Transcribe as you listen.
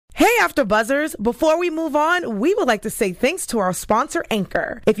After Buzzers, before we move on, we would like to say thanks to our sponsor,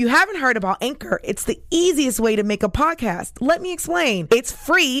 Anchor. If you haven't heard about Anchor, it's the easiest way to make a podcast. Let me explain. It's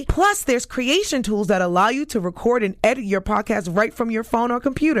free, plus there's creation tools that allow you to record and edit your podcast right from your phone or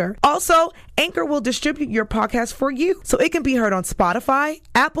computer. Also, Anchor will distribute your podcast for you, so it can be heard on Spotify,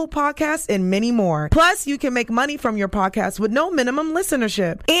 Apple Podcasts, and many more. Plus, you can make money from your podcast with no minimum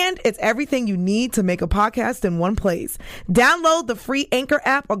listenership. And it's everything you need to make a podcast in one place. Download the free Anchor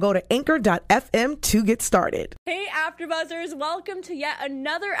app or go to anchor.fm to get started. Hey AfterBuzzers, welcome to yet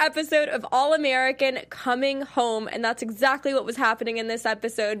another episode of All American Coming Home. And that's exactly what was happening in this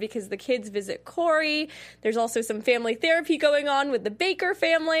episode because the kids visit Corey. There's also some family therapy going on with the Baker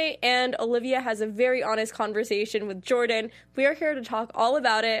family, and Olivia has a very honest conversation with Jordan. We are here to talk all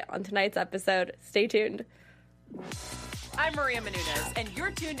about it on tonight's episode. Stay tuned. I'm Maria Menounos, and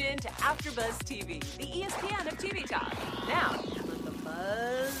you're tuned in to AfterBuzz TV, the ESPN of TV talk. Now, let the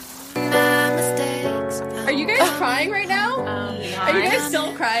buzz. Are you guys crying right now? Are you guys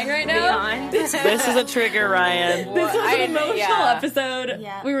still crying right now? This is a trigger, Ryan. This was an emotional episode.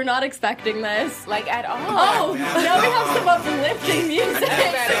 Yeah. We were not expecting this. Like, at all. Oh, now we have some uplifting music.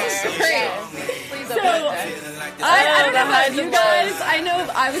 This is great. So, I don't know about you guys. I know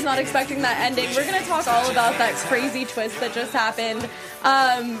I was not expecting that ending. We're going to talk all about that crazy twist that just happened.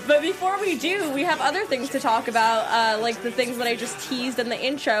 But before we do, we have other things to talk about, like the things that I just teased in the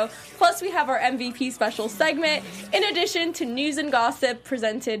intro. Plus, we have our MVP special segment, in addition to news and gossip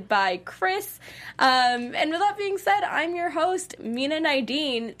presented by Chris. And with that being said, I'm your host, Mina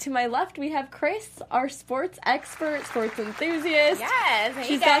Naideen. To my left, we have Chris, our sports expert, sports enthusiast. Yes, hey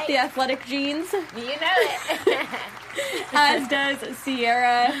She's guys. got the athletic genes. You know it. As does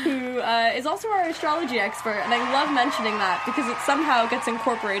Sierra, who is also our astrology expert. And I love mentioning that because it somehow gets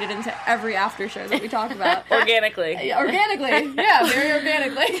incorporated into every after show that we talk about. Organically. Organically. Yeah, very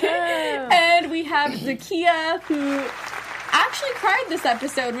organically. And we have Zakia, who actually cried this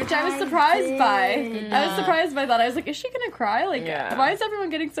episode, which I was surprised by. I was surprised by that. I was like, is she going to cry? Like, why is everyone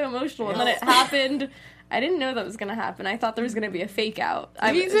getting so emotional? And then it happened. I didn't know that was going to happen. I thought there was going to be a fake out.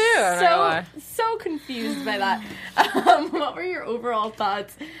 Me too. So confused by that. What were your overall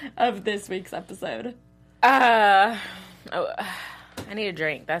thoughts of this week's episode? I need a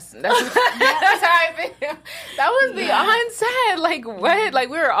drink. That's how I feel. That was beyond sad. Like, what? Like,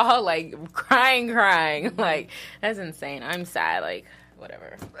 we were all, like, crying. Like, that's insane. I'm sad. Like,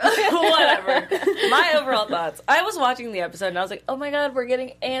 whatever. Whatever. My overall thoughts. I was watching the episode and I was like, oh my god, we're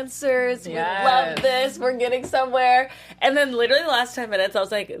getting answers. Yes. We love this. We're getting somewhere. And then literally the last 10 minutes, I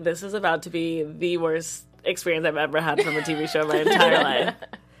was like, this is about to be the worst experience I've ever had from a TV show my entire life.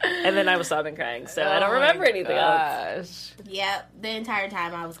 And then I was sobbing crying, so I don't remember anything else. Yep, the entire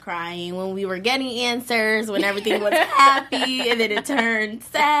time I was crying when we were getting answers, when everything was happy, and then it turned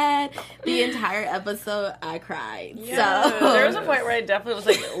sad. The entire episode, I cried. Yeah. So there was a point where I definitely was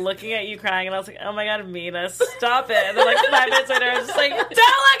like looking at you crying, and I was like, "Oh my god, Mina, stop it!" And then like 5 minutes later, I was just like, "Don't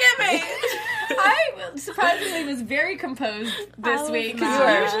look at me." I surprisingly was very composed this week.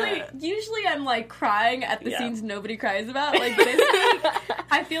 Usually I'm like crying at the scenes nobody cries about. Like this week,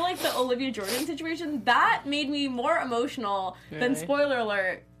 I feel like the Olivia Jordan situation that made me more emotional than, spoiler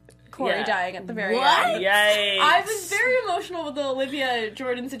alert, Corey dying at the very end. Yikes. I was very emotional with the Olivia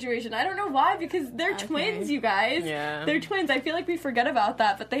Jordan situation. I don't know why, because they're twins, you guys. Yeah. They're twins. I feel like we forget about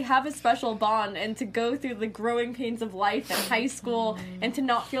that, but they have a special bond, and to go through the growing pains of life in high school and to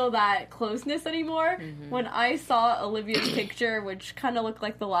not feel that closeness anymore. When I saw Olivia's picture, which kind of looked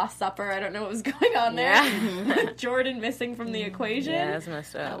like the Last Supper, I don't know what was going on there, with Jordan missing from the equation. Yeah, that's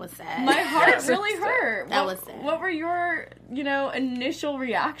messed up. that was sad. My heart really hurt. That was sad. What were your, initial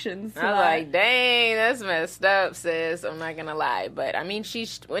reactions to I was that? like, dang, that's messed up, sis. I'm not gonna lie, but I mean,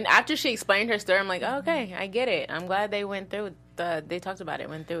 after she explained her story, I'm like, okay, I get it. I'm glad they went through they talked about it,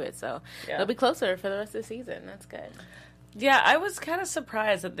 went through it, so they'll be closer for the rest of the season. That's good. Yeah, I was kind of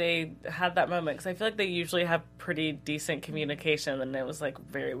surprised that they had that moment because I feel like they usually have pretty decent communication, and it was like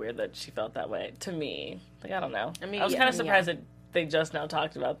very weird that she felt that way to me. Like, I don't know. I mean, I was kind of surprised that they just now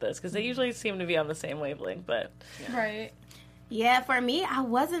talked about this because they usually seem to be on the same wavelength, but Right. Yeah, for me, I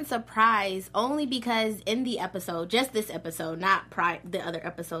wasn't surprised only because in the episode, just this episode, not the other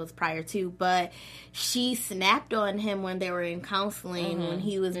episodes prior to, but she snapped on him when they were in counseling when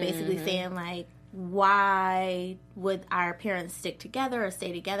he was basically saying, like, why would our parents stick together or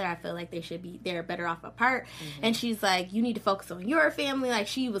stay together? I feel like they're better off apart. And she's like, you need to focus on your family. Like,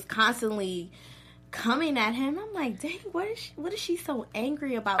 she was constantly coming at him. I'm like, dang, what is she so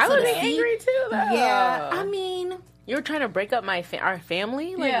angry about? I so would be angry too, though. Yeah, I mean, you were trying to break up our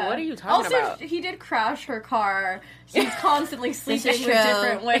family? Like, what are you talking about? Also, he did crash her car. She's constantly sleeping with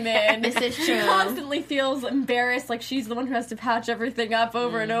different women. This is true. She constantly feels embarrassed, like she's the one who has to patch everything up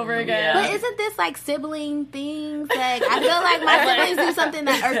over and over again. But isn't this like sibling things? Like, I feel like my siblings do something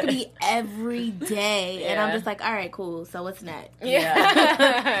that irks me every day, and I'm just like, all right, cool. So what's next?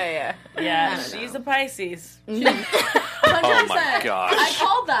 Yeah. She's a Pisces. 100%. Oh my gosh.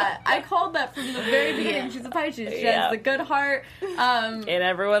 I called that from the very beginning. She's a Pisces. She has the good heart. In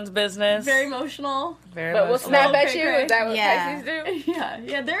everyone's business. Very emotional. But we'll snap at you. Cray. Is that what Pisces do?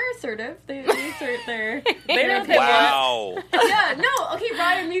 Yeah, they're assertive. They assert their. Wow. Yeah, no, okay,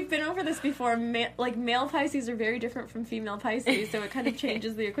 Ryan, we've been over this before. Male Pisces are very different from female Pisces, so it kind of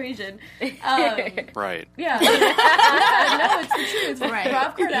changes the equation. Right. Yeah, no, it's the truth. Right.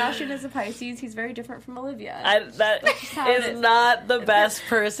 Rob Kardashian is a Pisces. He's very different from Olivia. That is not the best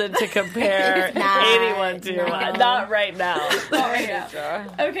person to compare anyone to. No. Not right now. Not right now.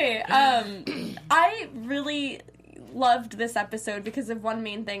 Okay, I really loved this episode because of one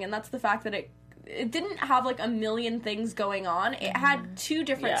main thing, and that's the fact that it didn't have like a million things going on. It had two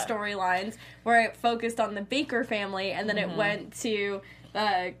different storylines where it focused on the Baker family, and then it went to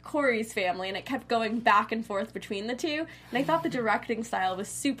Corey's family, and it kept going back and forth between the two. And I thought the directing style was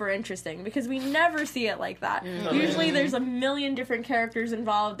super interesting because we never see it like that. Usually there's a million different characters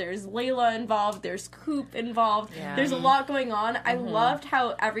involved. There's Layla involved. There's Coop involved. There's a lot going on. I loved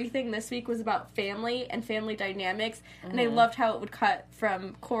how everything this week was about family and family dynamics, and I loved how it would cut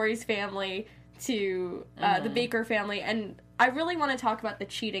from Corey's family to the Baker family. And I really want to talk about the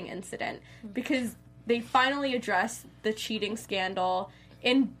cheating incident because they finally addressed the cheating scandal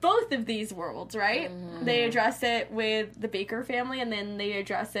in both of these worlds, right? They address it with the Baker family, and then they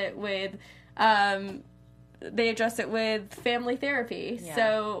address it with family therapy. Yeah.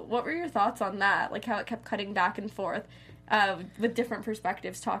 So what were your thoughts on that? Like how it kept cutting back and forth with different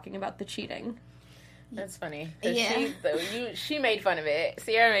perspectives talking about the cheating. That's funny. Yeah. She made fun of it.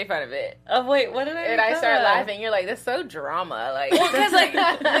 Sierra made fun of it. Oh, wait, what did I do? And I started laughing. You're like, that's so drama. Like, because, like,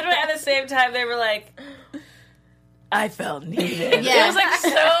 literally at the same time, they were like, I felt needed. Yeah.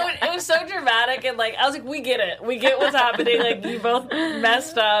 It was so dramatic, and, like, I was like, we get it. We get what's happening. Like, you both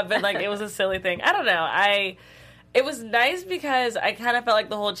messed up, and, like, it was a silly thing. I don't know. It was nice because I kind of felt like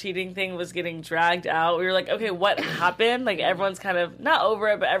the whole cheating thing was getting dragged out. We were like, okay, what happened? Like, everyone's kind of, not over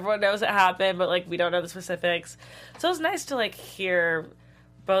it, but everyone knows it happened, but, like, we don't know the specifics. So it was nice to, like, hear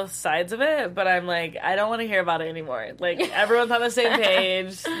both sides of it, but I'm like, I don't want to hear about it anymore. Like, everyone's on the same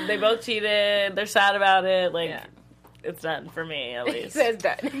page. They both cheated. They're sad about it. Like, it's done for me, at least. It's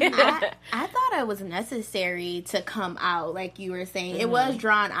done. I thought it was necessary to come out, like you were saying. It was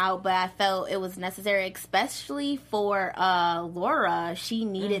drawn out, but I felt it was necessary, especially for Laura. She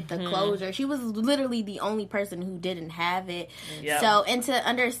needed the closure. She was literally the only person who didn't have it. Yep. So, and to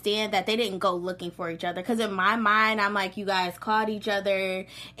understand that they didn't go looking for each other. Because in my mind, I'm like, you guys caught each other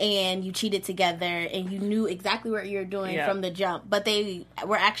and you cheated together and you knew exactly what you were doing from the jump. But they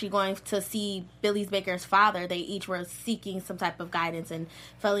were actually going to see Billy Baker's father. They each were seeking some type of guidance and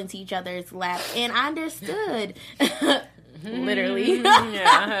fell into each other's lap, and I understood. Literally.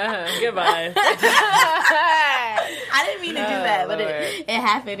 Goodbye. I didn't mean to do that, but it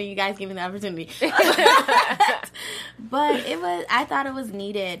happened, and you guys gave me the opportunity. But I thought it was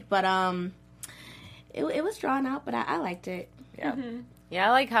needed, but it was drawn out, but I liked it. Yeah. Yeah,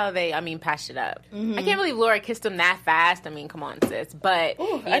 I like how they, patched it up. I can't believe Laura kissed him that fast. I mean, come on, sis. But,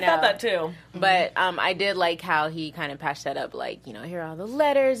 I thought that too. But I did like how he kind of patched that up. Like, here are all the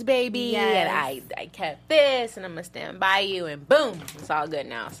letters, baby. Yes. And I kept this, and I'm going to stand by you. And boom, it's all good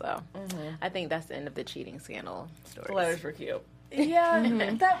now. So I think that's the end of the cheating scandal story. The letters were cute. Yeah,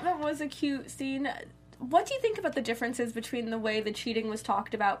 that was a cute scene. What do you think about the differences between the way the cheating was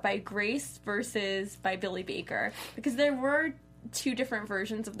talked about by Grace versus by Billy Baker? Because there were two different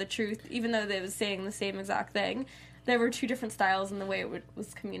versions of the truth, even though they was saying the same exact thing. There were two different styles in the way it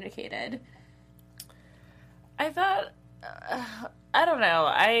was communicated. I thought, I don't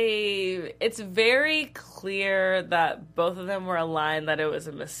know. It's very clear that both of them were aligned that it was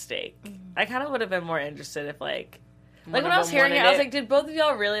a mistake. I kind of would have been more interested if, like when I was hearing it, I was like, did both of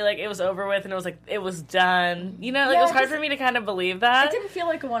y'all really, it was over with and it was like, it was done? It was hard for me to kind of believe that. It didn't feel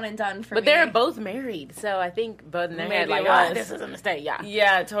like a one and done for me. But they're both married, so I think both in their head, this is a mistake, yeah.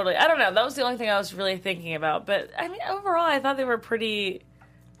 Yeah, totally. I don't know. That was the only thing I was really thinking about. But, overall, I thought they were pretty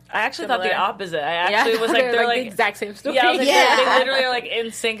I actually thought the opposite. I actually was like, they're like the exact same story. Yeah, I was like, they literally are like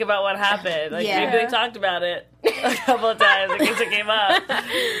in sync about what happened. Like maybe they talked about it a couple of times in case it came up.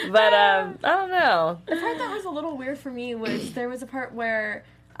 But I don't know. The part that was a little weird for me was there was a part where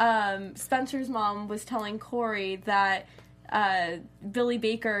Spencer's mom was telling Corey that Billy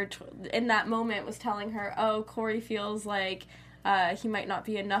Baker in that moment was telling her, "Oh, Corey feels like he might not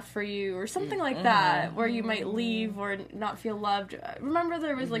be enough for you," or something like that, where you might leave or not feel loved. Remember,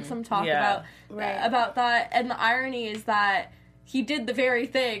 there was like some talk about that, and the irony is that he did the very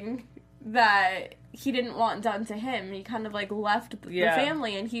thing that he didn't want done to him. He kind of like left the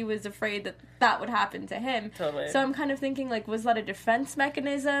family, and he was afraid that that would happen to him. Totally. So I'm kind of thinking, like, was that a defense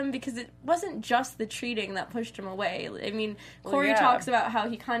mechanism? Because it wasn't just the cheating that pushed him away. I mean, Corey talks about how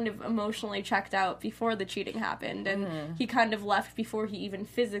he kind of emotionally checked out before the cheating happened, and he kind of left before he even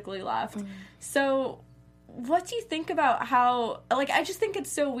physically left. So what do you think about how, like, I just think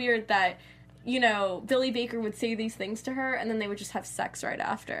it's so weird that, you know, Billy Baker would say these things to her, and then they would just have sex right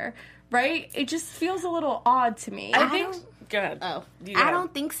after. Right? It just feels a little odd to me. I think... Go ahead. Oh. I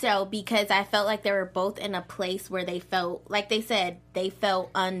don't think so, because I felt like they were both in a place where they felt, like they said, they felt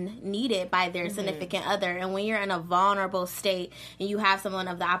unneeded by their significant other. And when you're in a vulnerable state and you have someone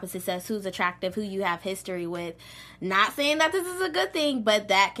of the opposite sex who's attractive, who you have history with, not saying that this is a good thing, but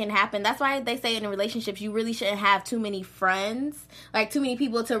that can happen. That's why they say in relationships you really shouldn't have too many friends, like too many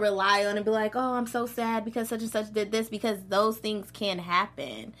people to rely on and be like, oh, I'm so sad because such and such did this, because those things can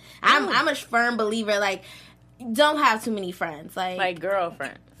happen. I'm a firm believer, like, don't have too many friends, like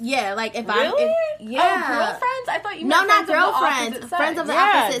girlfriends. Yeah, like if really? Oh, girlfriends? I thought you meant not girlfriends. Friends of the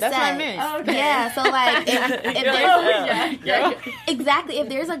opposite sex. That's what I meant. Oh, okay. Yeah, so like if there's exactly, if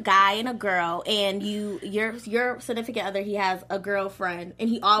there's a guy and a girl and your significant other, he has a girlfriend and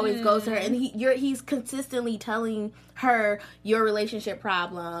he always goes to her and he's consistently telling her your relationship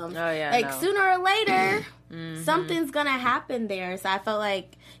problems. Oh yeah. Like sooner or later something's gonna happen there. So I felt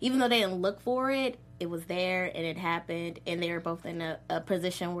like even though they didn't look for it, it was there and it happened, and they were both in a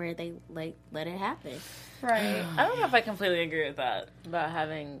position where they like let it happen. Right. I don't know if I completely agree with that about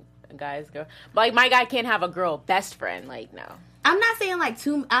having guys go. Like my guy can't have a girl best friend. Like no. I'm not saying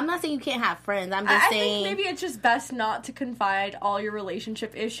I'm not saying you can't have friends. I'm just saying I think maybe it's just best not to confide all your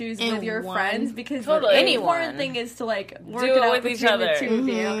relationship issues with your friends, because totally. the important thing is to like work it out with each other. The two of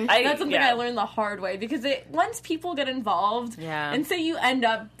you. That's something I learned the hard way, because once people get involved and say you end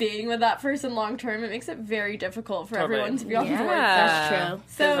up being with that person long term, it makes it very difficult for everyone to be on board. That's true.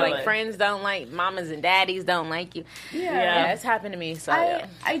 So like friends don't like mamas and daddies don't like you. Yeah, it's happened to me. So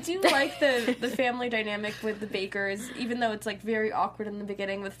I do like the family dynamic with the Bakers, even though it's like very awkward in the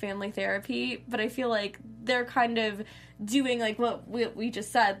beginning with family therapy, but I feel like they're kind of doing like what we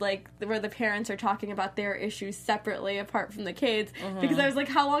just said, like where the parents are talking about their issues separately apart from the kids, because I was like,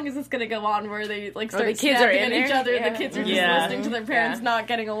 how long is this going to go on where they like start snapping at each other and the kids are just listening to their parents not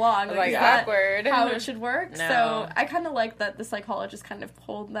getting along, like awkward, how it should work. So I kind of like that the psychologist kind of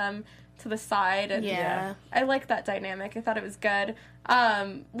pulled them to the side, and I like that dynamic. I thought it was good.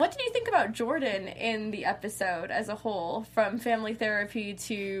 What did you think about Jordan in the episode as a whole, from family therapy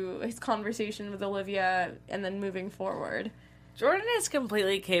to his conversation with Olivia and then moving forward? Jordan is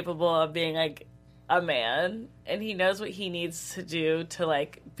completely capable of being like a man, and he knows what he needs to do to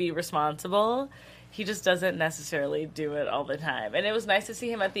like be responsible. He just doesn't necessarily do it all the time. And it was nice to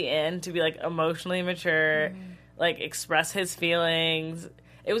see him at the end to be like emotionally mature, like express his feelings.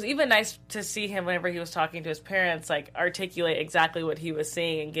 It was even nice to see him whenever he was talking to his parents, like, articulate exactly what he was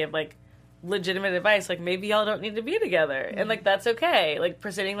seeing and give, like, legitimate advice. Like, maybe y'all don't need to be together. And, like, that's okay. Like,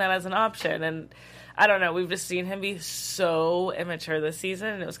 presenting that as an option. And, I don't know, we've just seen him be so immature this season,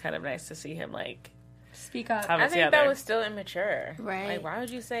 and it was kind of nice to see him, like, speak up. I think that was still immature. Right. Like, why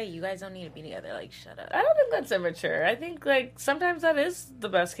would you say you guys don't need to be together? Like, shut up. I don't think that's immature. I think, like, sometimes that is the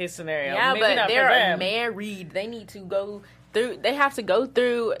best case scenario. Yeah, maybe but they're married. They need to go... They have to go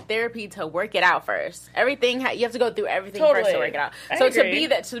through therapy to work it out first. Everything you have to go through everything first to work it out. So to be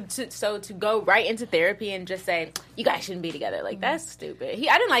that, to go right into therapy and just say you guys shouldn't be together, like that's stupid.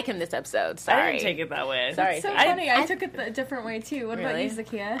 I didn't like him this episode. Sorry, I didn't take it that way. Sorry, it's so funny. I took it a different way too. What about you,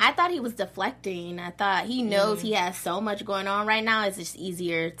 Zakia? I thought he was deflecting. I thought he knows he has so much going on right now. It's just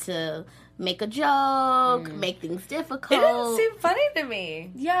easier to make a joke, make things difficult. It didn't seem funny to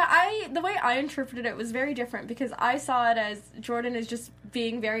me. Yeah, the way I interpreted it was very different, because I saw it as Jordan is just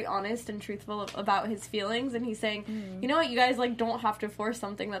being very honest and truthful about his feelings, and he's saying, you know what, you guys like don't have to force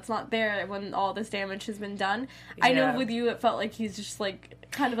something that's not there when all this damage has been done. Yeah. I know with you it felt like he's just like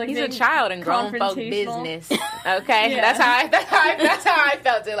kind of like he's a child in grown folk business. Okay, that's how I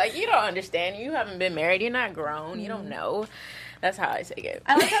felt it. Like, you don't understand. You haven't been married. You're not grown. You don't know. That's how I take it.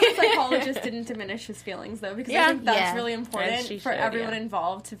 I like how the psychologist didn't diminish his feelings, though, because I think that's really important for everyone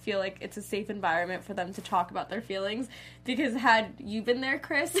involved to feel like it's a safe environment for them to talk about their feelings. Because had you been there,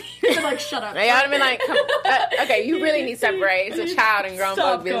 Chris, you'd be like, shut up. I would have been like, come, okay, you really need to separate. It's a child and grown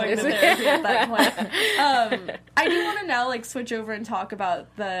folk business. Going to therapy at that point. I do want to now like switch over and talk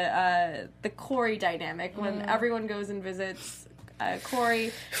about the Corey dynamic when everyone goes and visits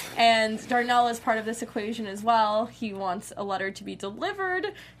Corey, and Darnell is part of this equation as well. He wants a letter to be delivered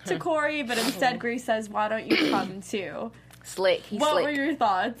to Corey, but instead Grace says, "Why don't you come too?" Slick. What were your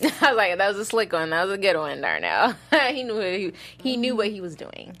thoughts? I was like, that was a slick one. That was a good one, Darnell. He knew what he was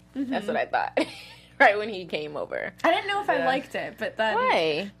doing. That's what I thought. Right when he came over, I didn't know if I liked it, but then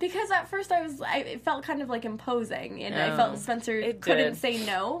why? Because at first it felt kind of like imposing, and I felt Spencer couldn't say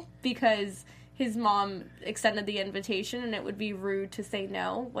no because his mom extended the invitation, and it would be rude to say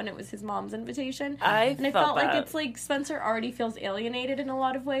no when it was his mom's invitation. I felt like it's like Spencer already feels alienated in a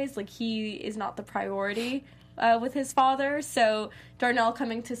lot of ways, like he is not the priority with his father. So Darnell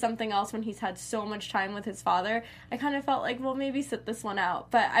coming to something else when he's had so much time with his father, I kind of felt like, well, maybe sit this one out.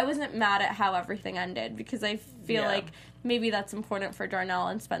 But I wasn't mad at how everything ended, because I feel like maybe that's important for Darnell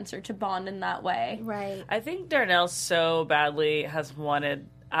and Spencer to bond in that way. Right. I think Darnell so badly has wanted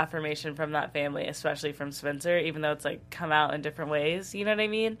affirmation from that family, especially from Spencer, even though it's like come out in different ways, you know what I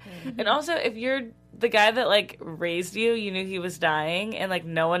mean? And also, if you're the guy that like raised you, you knew he was dying, and like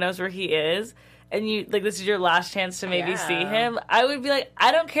no one knows where he is, and you like this is your last chance to maybe see him, I would be like,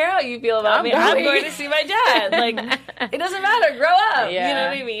 I don't care how you feel about me, I'm going to see my dad. Like, it doesn't matter, grow up, you know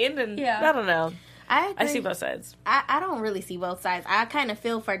what I mean? And I don't know. I see both sides. I don't really see both sides. I kind of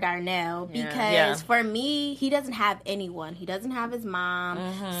feel for Darnell because for me, he doesn't have anyone. He doesn't have his mom.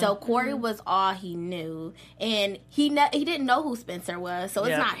 So Corey was all he knew. And he didn't know who Spencer was. So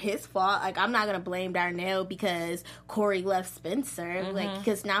it's not his fault. Like, I'm not going to blame Darnell because Corey left Spencer. Like,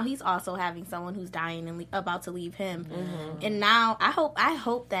 because now he's also having someone who's dying and about to leave him. And now I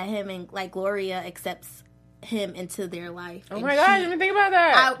hope that him and like Gloria accepts him into their life. Oh my God, I didn't think about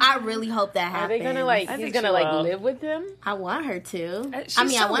that. I really hope that happens. Are they gonna like? He's gonna like live with them. I want her to.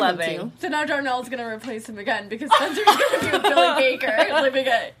 I want loving. him to. So now Darnell's gonna replace him again because Spencer's gonna be with Billy Baker living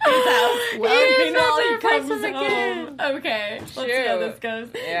at his house. Well, meanwhile he comes home. Okay, let's see how this goes.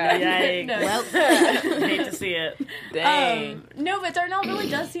 Yeah, No. Well, hate to see it. Dang. No, but Darnell really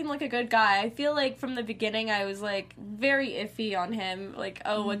does seem like a good guy. I feel like from the beginning I was like very iffy on him. Like,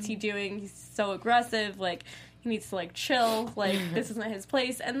 oh, what's he doing? He's so aggressive. Like, he needs to, like, chill. Like, this isn't his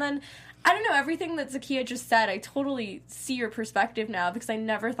place. And then, I don't know, everything that Zakiya just said, I totally see your perspective now because I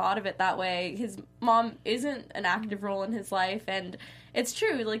never thought of it that way. His mom isn't an active role in his life, and it's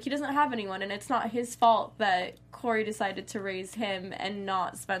true. Like, he doesn't have anyone, and it's not his fault that Corey decided to raise him and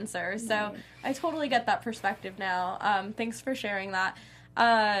not Spencer. So I totally get that perspective now. Thanks for sharing that.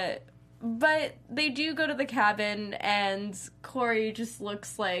 But they do go to the cabin, and Corey just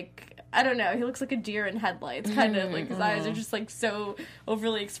looks like, I don't know, he looks like a deer in headlights, kind of. Like, his eyes are just, like, so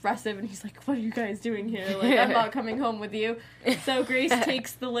overly expressive, and he's like, what are you guys doing here? Like, I'm not coming home with you. So Grace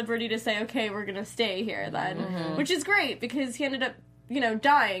takes the liberty to say, okay, we're gonna stay here then. Which is great, because he ended up, you know,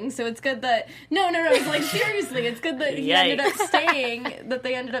 dying, so it's good that... No, it's like, seriously, it's good that he ended up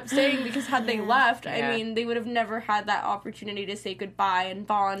staying, because had they left, I mean, they would have never had that opportunity to say goodbye and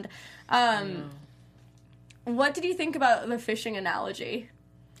bond. What did you think about the fishing analogy?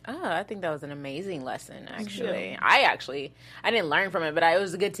 Oh, I think that was an amazing lesson, actually. I didn't learn from it, but it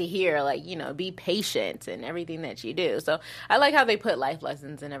was good to hear, like, you know, be patient in everything that you do. So I like how they put life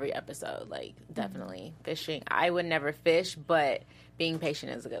lessons in every episode. Like, definitely fishing. I would never fish, but being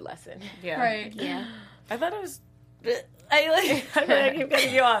patient is a good lesson. Yeah. Right. Yeah. I thought it was... I keep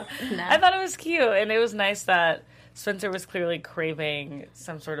cutting you off. No. I thought it was cute, and it was nice that Spencer was clearly craving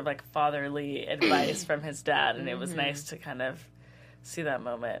some sort of, like, fatherly advice from his dad, and it was nice to kind of see that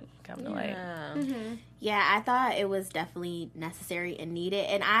moment come to light. Yeah, I thought it was definitely necessary and needed.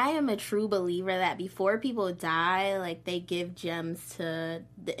 And I am a true believer that before people die, like, they give gems to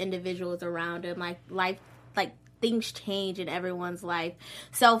the individuals around them. Like, life, like, things change in everyone's life.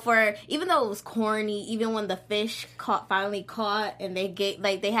 So even though it was corny, even when the fish finally caught and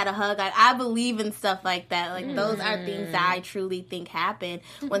they had a hug, I believe in stuff like that. Like, those are things that I truly think happen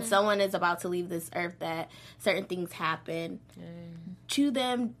when someone is about to leave this earth, that certain things happen to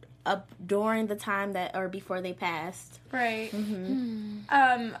them during the time that, or before they passed. Right.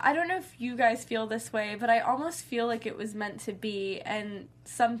 I don't know if you guys feel this way, but I almost feel like it was meant to be, and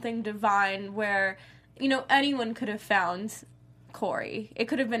something divine where, you know, anyone could have found Corey. It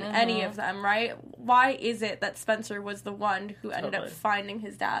could have been any of them, right? Why is it that Spencer was the one who ended up finding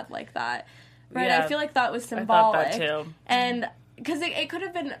his dad like that? right? Yeah. I feel like that was symbolic. I thought that too. And because it could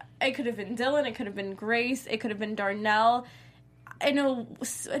have been Dylan, it could have been Grace, it could have been Darnell. In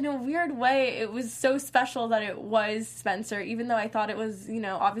a weird way, it was so special that it was Spencer, even though I thought it was,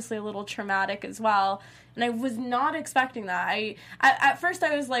 obviously a little traumatic as well. And I was not expecting that. I at first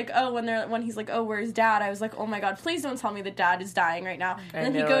I was like, oh, when he's like, oh, where's Dad? I was like, oh my God, please don't tell me that Dad is dying right now. And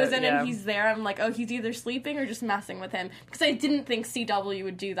then he goes in and he's there. I'm like, oh, he's either sleeping or just messing with him, because I didn't think CW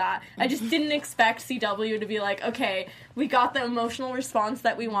would do that. I just didn't expect CW to be like, okay, we got the emotional response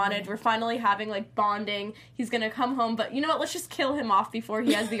that we wanted. We're finally having like bonding. He's gonna come home, but you know what? Let's just kill him off before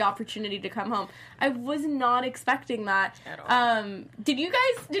he has the opportunity to come home. I was not expecting that at all. Did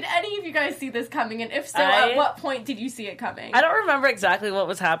any of you guys see this coming? And if so, at what point did you see it coming? I don't remember exactly what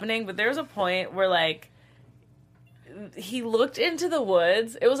was happening, but there was a point where, like, he looked into the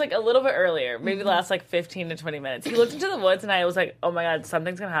woods. It was, like, a little bit earlier, maybe the last, like, 15 to 20 minutes. He looked into the woods, and I was like, oh, my God,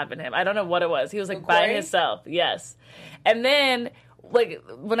 something's going to happen to him. I don't know what it was. He was, like, by himself. Yes. And then, like,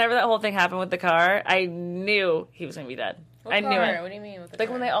 whenever that whole thing happened with the car, I knew he was going to be dead. I knew it. What do you mean with the car?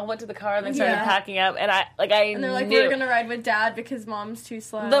 When they all went to the car and they started packing up, and I and they're like, we're going to ride with Dad because Mom's too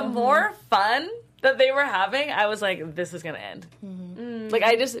slow. The more fun that they were having, I was like, this is going to end. Like,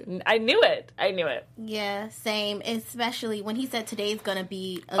 I knew it. Yeah, same. Especially when he said today's going to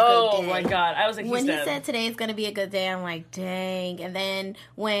be a good day. Oh, my God. I was like, when he said today's going to be a good day, I'm like, dang. And then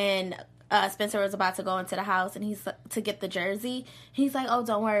when Spencer was about to go into the house and he's to get the jersey, he's like, oh,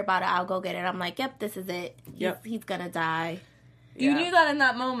 don't worry about it. I'll go get it. I'm like, yep, this is it. He's going to die. You knew that in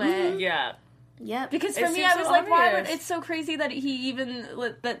that moment. Yeah. Yep. Because for me, I was like, why would... It's so crazy that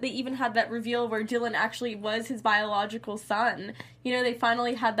that they even had that reveal where Dylan actually was his biological son. They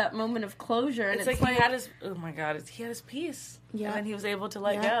finally had that moment of closure. And it's like he had his... Oh, my God. He had his peace. Yeah. And then he was able to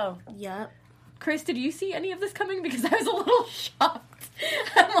let go. Yep. Chris, did you see any of this coming? Because I was a little shocked.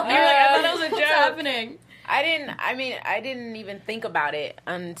 I'm like, I thought it was a joke. What's happening? I didn't even think about it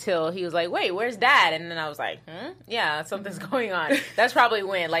until he was like, wait, where's Dad? And then I was like, yeah, something's going on. That's probably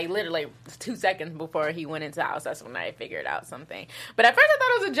when, like, literally 2 seconds before he went into the house, that's when I figured out something. But at first I thought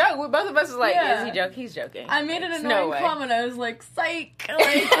it was a joke. Both of us was like, is he joking? He's joking. I made an annoying comment. I was like, psych. Like,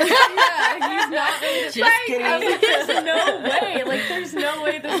 he's not just kidding. I was like, there's no way. Like, there's no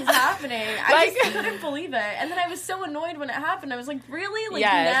way this is happening. I just couldn't believe it. And then I was so annoyed when it happened. I was like, really? Like,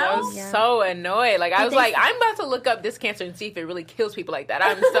 now? I was so annoyed. Like, I was like, I'm about to look up this cancer and see if it really kills people like that.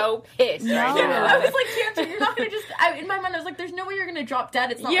 I'm so pissed right now. I was like, cancer, you're not going to just... in my mind, I was like, there's no way you're going to drop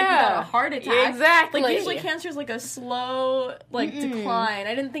dead. It's not like you got a heart attack. Yeah, exactly. Like, usually cancer is like a slow, like, decline.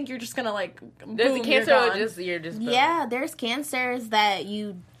 I didn't think you're just going to, like, there's boom, a cancer you're just boom. Yeah, there's cancers that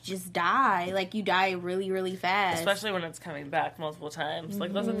you just die. Like, you die really, really fast. Especially when it's coming back multiple times.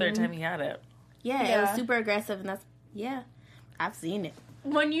 Like, that's the third time he had it. Yeah, it was super aggressive, and that's... Yeah, I've seen it.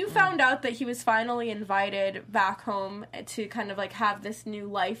 When you found out that he was finally invited back home to kind of, like, have this new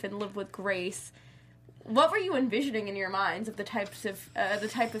life and live with Grace, what were you envisioning in your minds of the type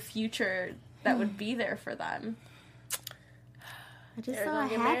of future that would be there for them? I just saw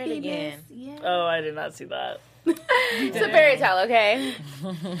happiness. Yeah. Oh, I did not see that. It's a fairy tale, okay?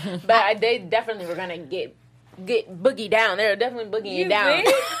 But they definitely were gonna get boogie down. They're definitely boogieing you down.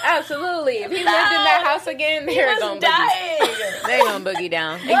 Think? Absolutely. If he lived in that house again, they're gonna boogie. They're gonna boogie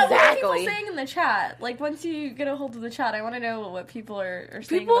down. What are people saying in the chat? Like, once you get a hold of the chat, I want to know what people are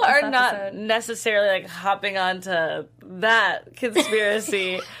saying. People about this are not necessarily like hopping onto that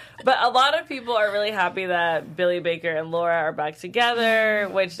conspiracy. But a lot of people are really happy that Billy Baker and Laura are back together,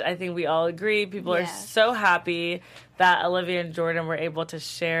 which I think we all agree. People are so happy that Olivia and Jordan were able to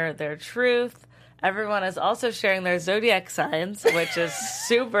share their truth. Everyone is also sharing their zodiac signs, which is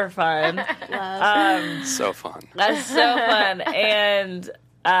super fun. So fun. That's so fun. And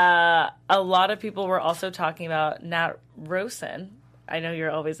a lot of people were also talking about Nat Rosen. I know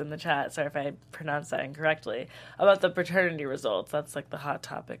you're always in the chat. Sorry if I pronounced that incorrectly. About the paternity results. That's like the hot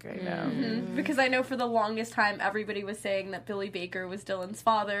topic right now. Mm-hmm. Because I know for the longest time, everybody was saying that Billy Baker was Dylan's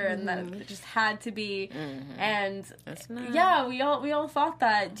father and that it just had to be. Mm-hmm. And yeah, we all thought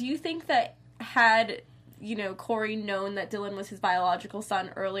that. Do you think that had, Corey known that Dylan was his biological son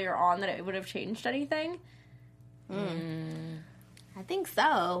earlier on, that it would have changed anything? I think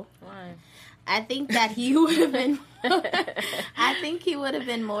so. Why? I think that he would have been... I think he would have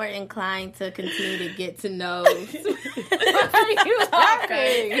been more inclined to continue to get to know... What are you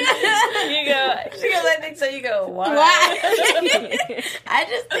laughing? She goes, I think so. You go, why? I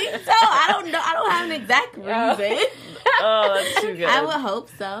just think so. I don't know. I don't have an exact reason. Oh, that's too good. I would hope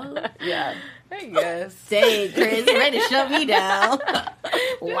so. Yeah. I guess. Dang, Chris, ready to shut me down.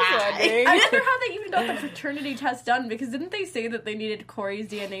 Why? I wonder how they even got the paternity test done, because didn't they say that they needed Corey's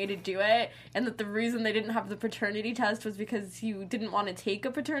DNA to do it, and that the reason they didn't have the paternity test was because he didn't want to take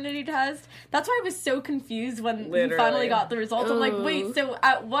a paternity test? That's why I was so confused when he finally got the results. I'm like, wait, so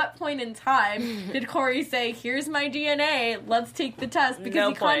at what point in time did Corey say, here's my DNA, let's take the test? Because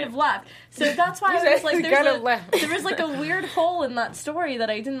he kind of left. So that's why I was like, there was like a weird hole in that story that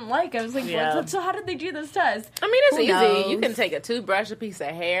I didn't like. I was like, well, so how did they do this test? I mean, it's easy. You can take a toothbrush, a piece of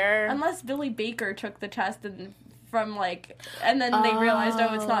hair. Unless Billy Baker took the test and then they realized,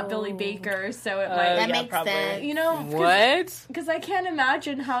 it's not Billy Baker, so it might... That makes sense. You know? What? Because I can't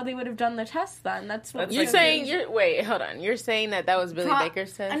imagine how they would have done the test then. That's what... You're saying... Wait, hold on. You're saying that was Billy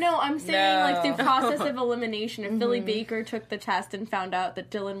Baker's test? No, I'm saying, through process of elimination, if Billy Baker took the test and found out that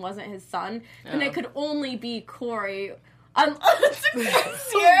Dylan wasn't his son, then it could only be Corey...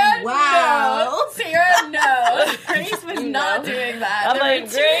 Sierra, wow. Sierra, no. Grace was not doing that. I'm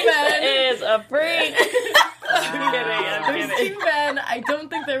like, Grace is a freak. I'm kidding. Two men. I don't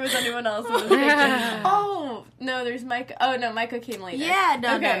think there was anyone else in this picture. Oh, no, there's Micah. Oh, no, Micah came later. Yeah,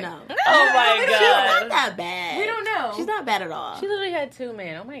 no. Oh, my God. She's not that bad. We don't know. She's not bad at all. She literally had 2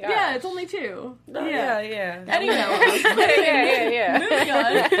 men. Oh, my God. Yeah, it's only 2. Yeah. Anyway. Yeah. Moving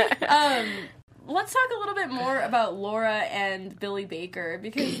on. Let's talk a little bit more about Laura and Billy Baker,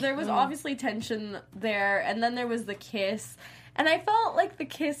 because there was obviously tension there, and then there was the kiss, and I felt like the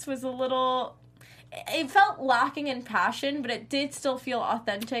kiss was it felt lacking in passion, but it did still feel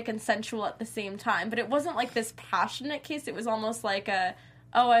authentic and sensual at the same time, but it wasn't like this passionate kiss. It was almost like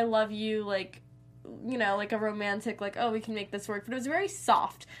I love you, like, you know, like a romantic, like, we can make this work, but it was very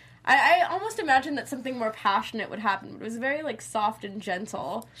soft. I almost imagined that something more passionate would happen, but it was very, like, soft and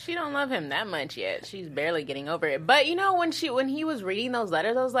gentle. She don't love him that much yet. She's barely getting over it. But, you know, when he was reading those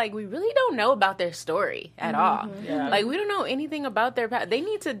letters, I was like, we really don't know about their story at all. Yeah. Like, we don't know anything about their past. They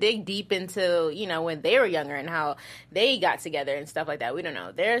need to dig deep into, you know, when they were younger and how they got together and stuff like that. We don't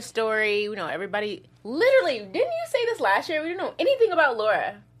know their story. We know everybody. Literally, didn't you say this last year? We don't know anything about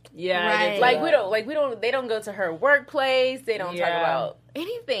Laura. Yeah, right. we don't. They don't go to her workplace. They don't talk about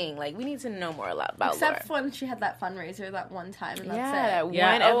anything. Like, we need to know more about Laura. Except when she had that fundraiser that one time, and that's it. That one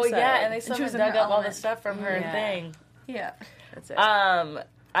episode. And they still dug up all the stuff from her thing. Yeah, that's it.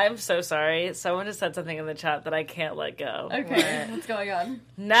 I'm so sorry. Someone just said something in the chat that I can't let go. Okay, what's going on?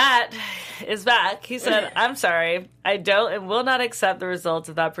 Nat is back. He said, I'm sorry. I don't and will not accept the results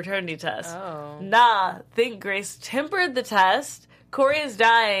of that paternity test. Oh. Think Grace tempered the test. Corey is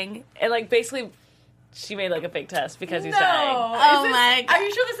dying, and, like, basically, she made, like, a fake test because he's dying. Oh, my God. Are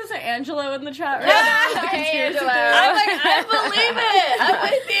you sure this isn't Angelo in the chat right now? Hey, Angelo. I'm like, I believe it. I'm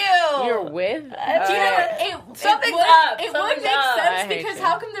with you. You're with? Something's up. It would make sense, because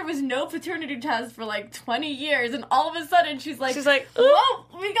how come there was no paternity test for, like, 20 years, and all of a sudden she's like, whoa,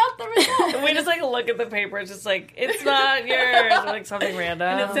 we got the result. And we just, like, look at the paper. It's just like, it's not yours. Or, like, something random.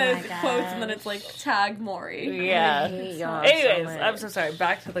 And it says quotes, and then it's like, tag Maury. Yeah. Anyways, so I'm so sorry.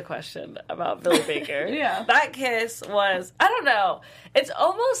 Back to the question about Billy Baker. Yeah. That kiss was, I don't know. It's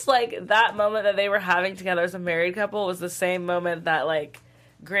almost like that moment that they were having together as a married couple was the same moment that, like,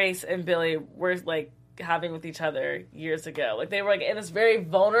 Grace and Billy were, like, having with each other years ago. Like, they were, like, in this very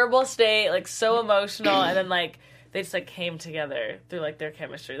vulnerable state, like, so emotional, and then, like, they just, like, came together through, like, their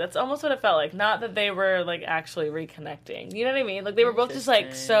chemistry. That's almost what it felt like. Not that they were, like, actually reconnecting. You know what I mean? Like, they were both just,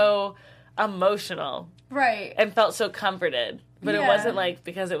 like, so emotional. Right. And felt so comforted. But it wasn't, like,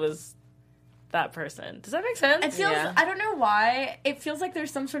 because it was that person. Does that make sense? It feels, I don't know why, it feels like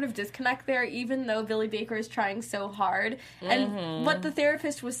there's some sort of disconnect there, even though Billy Baker is trying so hard. And what the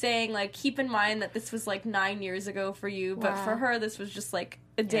therapist was saying, like, keep in mind that this was, like, 9 years ago for you, but for her, this was just, like,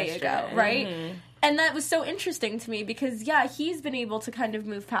 a day ago, right? And that was so interesting to me because, he's been able to kind of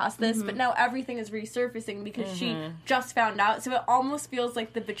move past this, but now everything is resurfacing because she just found out. So it almost feels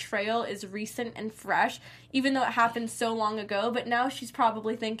like the betrayal is recent and fresh, even though it happened so long ago. But now she's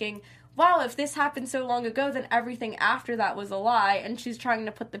probably thinking, wow, if this happened so long ago, then everything after that was a lie, and she's trying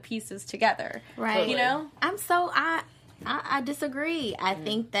to put the pieces together. Right. You know? I disagree. I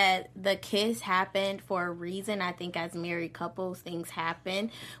think that the kiss happened for a reason. I think as married couples, things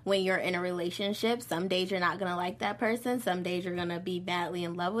happen when you're in a relationship. Some days you're not going to like that person. Some days you're going to be badly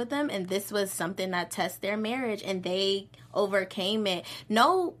in love with them. And this was something that tests their marriage, and they overcame it.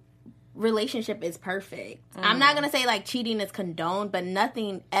 No relationship is perfect. I'm not going to say, like, cheating is condoned, but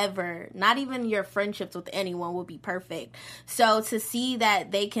nothing ever, not even your friendships with anyone will be perfect. So to see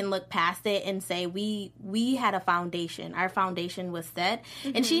that they can look past it and say, we had a foundation. Our foundation was set.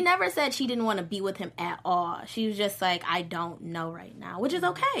 And she never said she didn't want to be with him at all. She was just like, I don't know right now, which is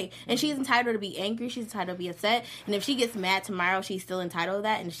okay. And she's entitled to be angry. She's entitled to be upset. And if she gets mad tomorrow, she's still entitled to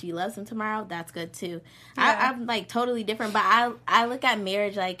that. And if she loves him tomorrow, that's good too. Yeah. I'm, like, totally different. But I look at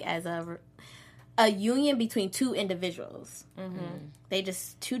marriage, like, as a union between two individuals. They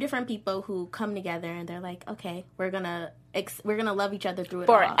just two different people who come together and they're like, okay, we're gonna love each other through it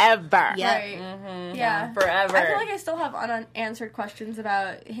forever. Yeah, right. Yeah, forever. I feel like I still have unanswered questions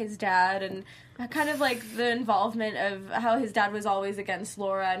about his dad and kind of like the involvement of how his dad was always against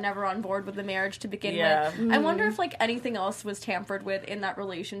Laura, never on board with the marriage to begin with. I wonder if like anything else was tampered with in that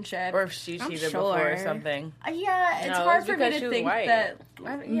relationship, or if she cheated before or something. Yeah, it's hard for me to think that.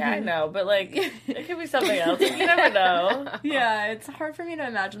 I know, but like it could be something else. You never know. Yeah, it's hard for me to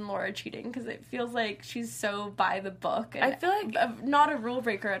imagine Laura cheating because it feels like she's so by the book. And I feel like not a rule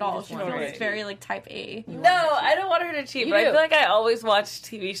breaker at all. She feels very like type A. No, I don't want her to cheat, but I feel like I always watch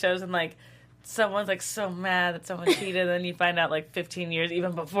TV shows and like someone's like so mad that someone cheated, and then you find out like 15 years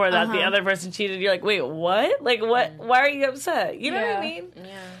even before that the other person cheated. You're like, wait, what? Like, what? Why are you upset? You know what I mean?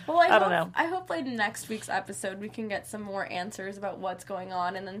 Yeah. Well, I don't know. I hope like next week's episode we can get some more answers about what's going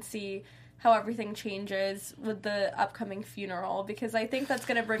on, and then see how everything changes with the upcoming funeral, because I think that's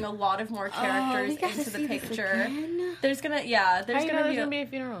going to bring a lot of more characters into the picture. There's going to be a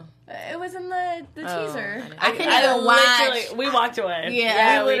funeral. It was in the teaser. I couldn't even watch. We walked away.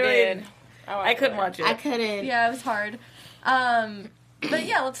 Yeah, we did. I couldn't watch it. I couldn't. Yeah, it was hard. But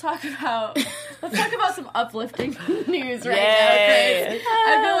yeah, let's talk about some uplifting news right now, Chris.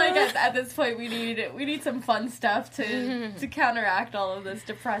 I feel like at this point we need some fun stuff to counteract all of this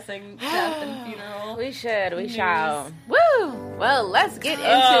depressing death and funeral. We shall. Woo! Well, let's get into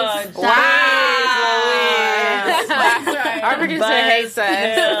Our producer hates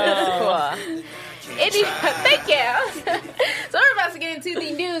us. Cool. Thank you. So we're about to get into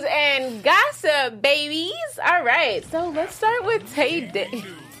the news and gossip, babies. All right. So let's start with Taye Diggs.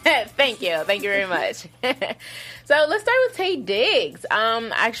 Thank you very much. So let's start with Taye Diggs.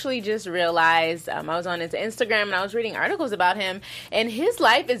 I actually just realized I was on his Instagram and I was reading articles about him, and his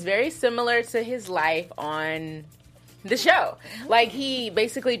life is very similar to his life on the show. Like, he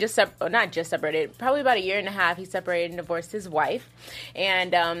basically not just separated, probably about a year and a half, he separated and divorced his wife.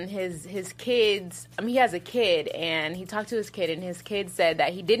 And his kids, he has a kid, and he talked to his kid, and his kid said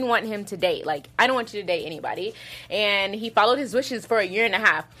that he didn't want him to date. Like, I don't want you to date anybody. And he followed his wishes for a year and a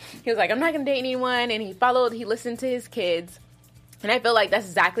half. He was like, I'm not going to date anyone. And he listened to his kids. And I feel like that's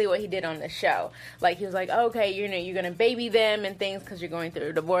exactly what he did on the show. Like, he was like, oh, okay, you're going to baby them and things because you're going through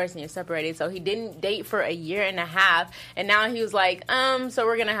a divorce and you're separated. So he didn't date for a year and a half. And now he was like, so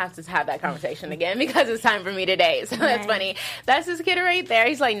we're going to have that conversation again because it's time for me to date. So that's funny. That's his kid right there.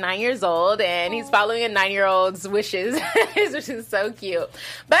 He's like 9 years old and he's following a 9-year-old's wishes, which is so cute.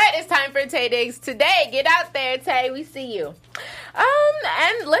 But it's time for Taye Diggs today. Get out there, Tay. We see you.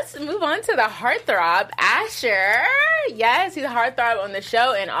 And let's move on to the heartthrob, Asher. Yes, he's a heartthrob on the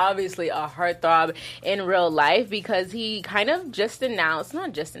show and obviously a heartthrob in real life because he kind of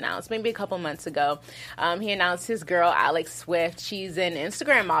maybe a couple months ago, he announced his girl, Alex Swift. She's an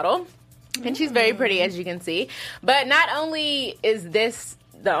Instagram model and she's very pretty, as you can see. But not only is this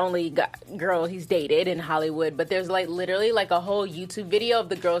the only girl he's dated in Hollywood, but there's literally a whole YouTube video of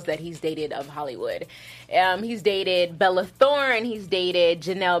the girls that he's dated of Hollywood. He's dated Bella Thorne. He's dated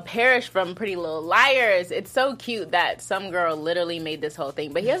Janelle Parrish from Pretty Little Liars. It's so cute that some girl literally made this whole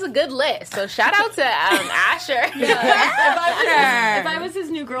thing. But he has a good list. So shout out to Asher. If I was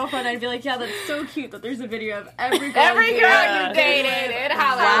his new girlfriend, I'd be like, yeah, that's so cute that there's a video of every girl you dated in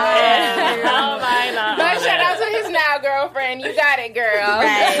Hollywood. Wow. Oh my God. But shout out to his now girlfriend. You got it, girl.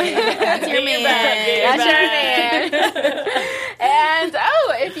 Right. That's your man. That's your man. And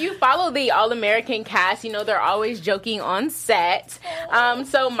if you follow the All-American cast, they're always joking on set.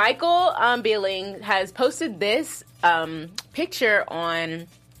 So Michael Billing has posted this picture on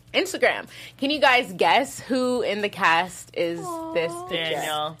Instagram. Can you guys guess who in the cast is this picture?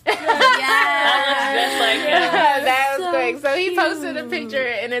 Daniel. That was quick. So he posted a picture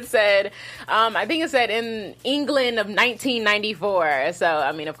and it said, I think it said in England of 1994. So,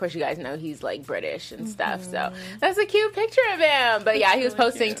 of course you guys know he's British and stuff. So that's a cute picture of him. But yeah, he was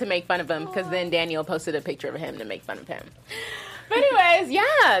posting to make fun of him because then Daniel posted a picture of him to make fun of him. But anyways,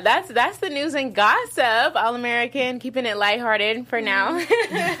 yeah, that's the news and gossip. All American, keeping it lighthearted for now.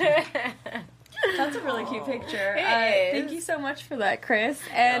 That's a really cute picture. Thank you so much for that, Chris.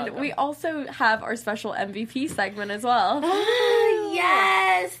 And we also have our special MVP segment as well.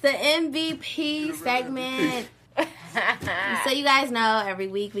 Yes, the MVP segment. So you guys know every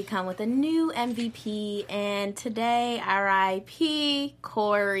week we come with a new MVP, and today R.I.P.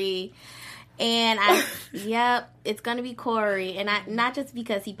 Corey. And it's gonna be Corey, and not just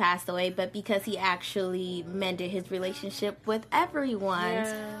because he passed away, but because he actually mended his relationship with everyone,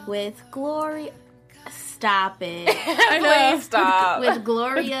 with Gloria. Stop it! I know. Stop. With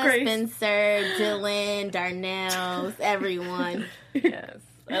Gloria, Spencer, Dylan, Darnell, everyone. Yes.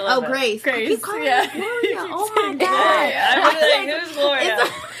 Grace. Grace. I keep calling her Gloria. Oh my god. I'm like, who's Gloria?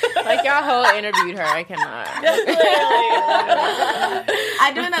 Like, y'all whole interviewed her. I cannot.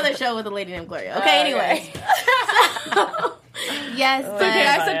 I do another show with a lady named Gloria. Okay, anyway. Yes. It's okay.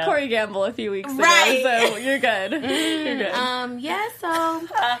 I said Corey Gamble a few weeks ago, so you're good. You're good. So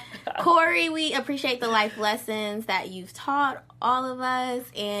Corey, we appreciate the life lessons that you've taught all of us,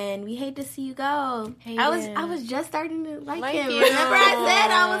 and we hate to see you go. I was just starting to like him. You. Remember I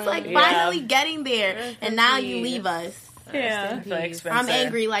said I was like finally getting there, and now you leave us. Yeah. Like I'm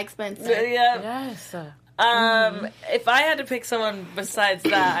angry like Spencer. Yes. If I had to pick someone besides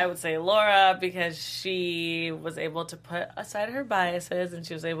that, I would say Laura, because she was able to put aside her biases and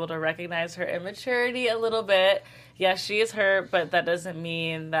she was able to recognize her immaturity a little bit. Yes, she is hurt, but that doesn't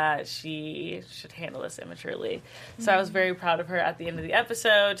mean that she should handle this immaturely. So I was very proud of her at the end of the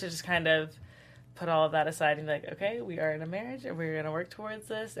episode to just kind of put all of that aside and be like, okay, we are in a marriage and we're going to work towards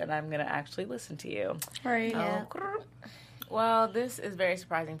this, and I'm going to actually listen to you. Right. Yeah. Well, this is very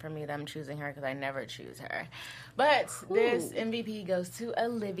surprising for me that I'm choosing her because I never choose her. But this MVP goes to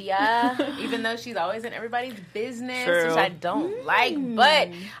Olivia, even though she's always in everybody's business, which I don't like. But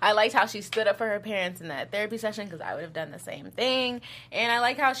I liked how she stood up for her parents in that therapy session because I would have done the same thing. And I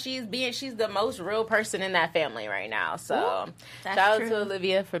like how she's the most real person in that family right now. So shout out to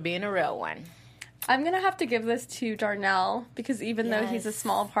Olivia for being a real one. I'm going to have to give this to Darnell because even though he's a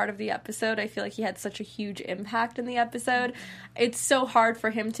small part of the episode, I feel like he had such a huge impact in the episode. It's so hard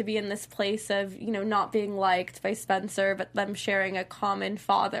for him to be in this place of, not being liked by Spencer, but them sharing a common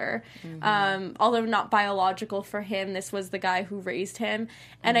father. Although not biological for him, this was the guy who raised him.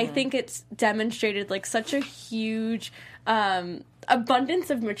 And I think it's demonstrated like such a huge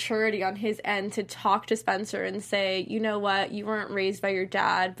abundance of maturity on his end to talk to Spencer and say, you know what, you weren't raised by your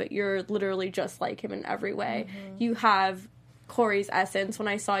dad, but you're literally just like him in every way. You have Corey's essence. When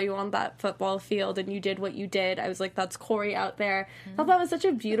I saw you on that football field and you did what you did, I was like, that's Corey out there. I thought that was such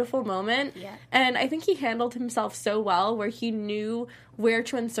a beautiful moment. And I think he handled himself so well where he knew where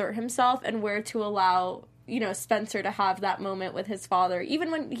to insert himself and where to allow Spencer to have that moment with his father. Even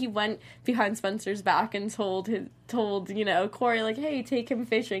when he went behind Spencer's back and told Corey, like, hey, take him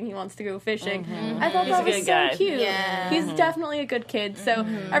fishing. He wants to go fishing. I thought that was so cute. Yeah. He's definitely a good kid. So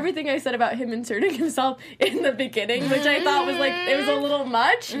everything I said about him inserting himself in the beginning, which I thought was like, it was a little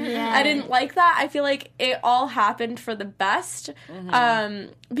much. I didn't like that. I feel like it all happened for the best.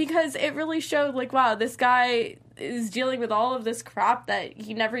 Because it really showed like, wow, this guy is dealing with all of this crap that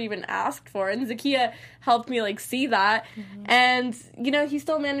he never even asked for, and Zakiya helped me like see that, and he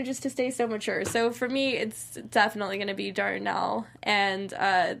still manages to stay so mature. So for me, it's definitely going to be Darnell, and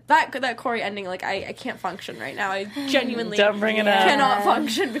that Corey ending, like I can't function right now. I genuinely cannot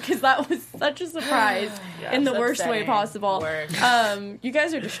function because that was such a surprise in the worst way possible. You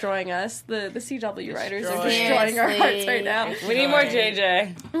guys are destroying us. The CW writers are destroying our hearts right now. We need more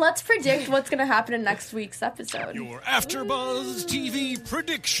JJ. Let's predict what's going to happen in next week's episode. Your AfterBuzz TV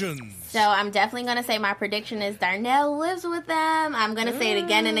predictions. So I'm definitely going to say my prediction is Darnell lives with them. I'm going to say it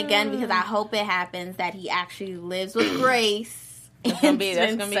again and again because I hope it happens that he actually lives with Grace. That's going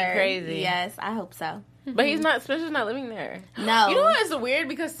to be crazy. Yes, I hope so. But Spencer's not living there. No. You know what? It's weird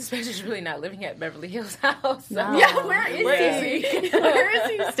because Spencer's really not living at Beverly Hills house. So. No. Yeah, where is he? Where is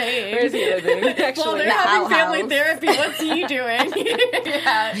he staying? Where is he living? Actually, well, they're having family therapy. What's he doing?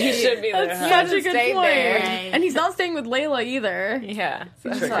 He should be there. That's such a good point. There. And he's not staying with Layla either. Yeah.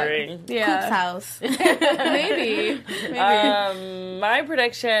 Triggering. Coop's house. Maybe. My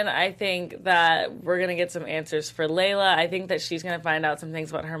prediction, I think that we're going to get some answers for Layla. I think that she's going to find out some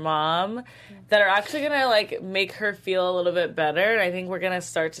things about her mom that are actually going to like make her feel a little bit better, and I think we're gonna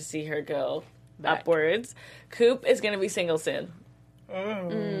start to see her go upwards. Coop is gonna be single soon.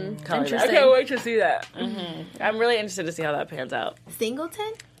 Interesting. I can't wait to see that. I'm really interested to see how that pans out.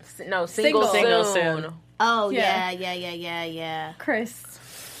 Singleton? No, single soon. Oh yeah. Chris.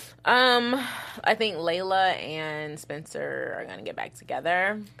 I think Layla and Spencer are gonna get back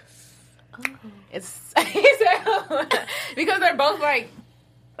together. It's because they're both like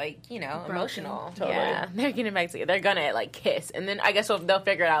like, you know, Broken. emotional. Totally. Yeah, they're getting back together. They're gonna like kiss, and then I guess they'll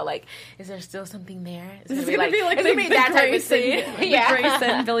figure it out. Like, is there still something there? It's gonna be like it's gonna be that type of scene. The Grace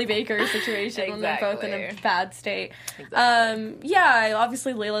and Billy Baker situation when they're both in a bad state. Yeah,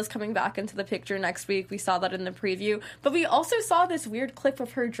 obviously Layla's coming back into the picture next week. We saw that in the preview, but we also saw this weird clip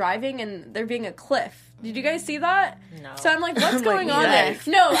of her driving and there being a cliff. Did you guys see that? No. So I'm like, what's going on there?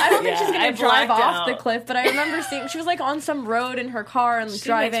 No, I don't think she's going to drive off the cliff, but I remember seeing, she was like on some road in her car and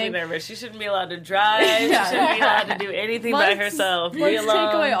driving. She makes me nervous. She shouldn't be allowed to drive. She shouldn't be allowed to do anything by herself. Let's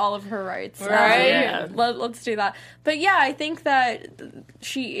take away all of her rights. Right? Yeah. Let's do that. But yeah, I think that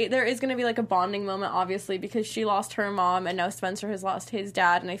there is going to be like a bonding moment, obviously, because she lost her mom and now Spencer has lost his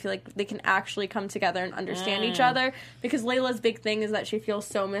dad, and I feel like they can actually come together and understand each other, because Layla's big thing is that she feels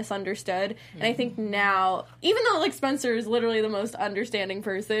so misunderstood, and I think now, even though like Spencer is literally the most understanding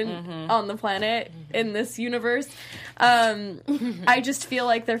person on the planet in this universe, I just feel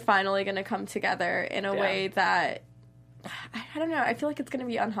like they're finally going to come together in a way that, I don't know, I feel like it's going to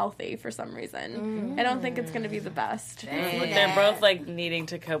be unhealthy for some reason. I don't think it's going to be the best. They're both like needing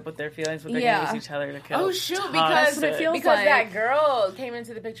to cope with their feelings, but they're going to use each other to cope. Oh shoot, because that girl came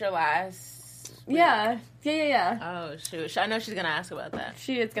into the picture last week. Yeah. Oh shoot, I know she's gonna ask about that.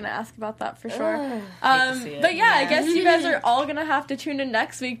 She is gonna ask about that for sure. But yeah, I guess you guys are all gonna have to tune in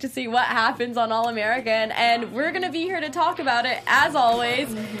next week to see what happens on All American, and we're gonna be here to talk about it as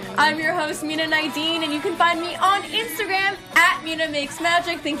always. I'm your host Mina Naideen, and you can find me on Instagram at Mina Makes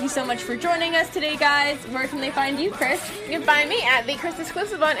Magic. Thank you so much for joining us today, guys. Where can they find you, Chris? You can find me at the Chris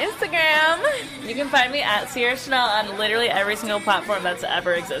Exclusive on Instagram. You can find me at Sierra Chanel on literally every single platform that's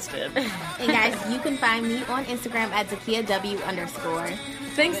ever existed. And guys, you can find me on Instagram at ZakiaW_.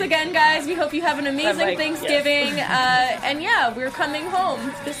 Thanks again, guys. We hope you have an amazing Thanksgiving. Yes. And yeah, we're coming home,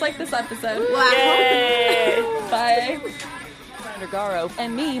 just like this episode. Wow. Yay. Bye. Garo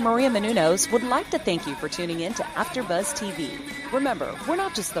and me, Maria Menounos, would like to thank you for tuning in to AfterBuzz TV. Remember, we're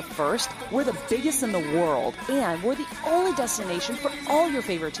not just the first, we're the biggest in the world, and we're the only destination for all your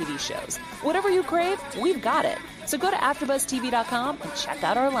favorite TV shows. Whatever you crave, we've got it. So go to AfterBuzzTV.com and check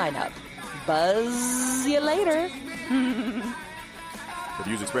out our lineup. Buzz you later. The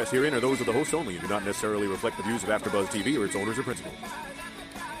views expressed herein are those of the host only and do not necessarily reflect the views of AfterBuzz TV or its owners or principals.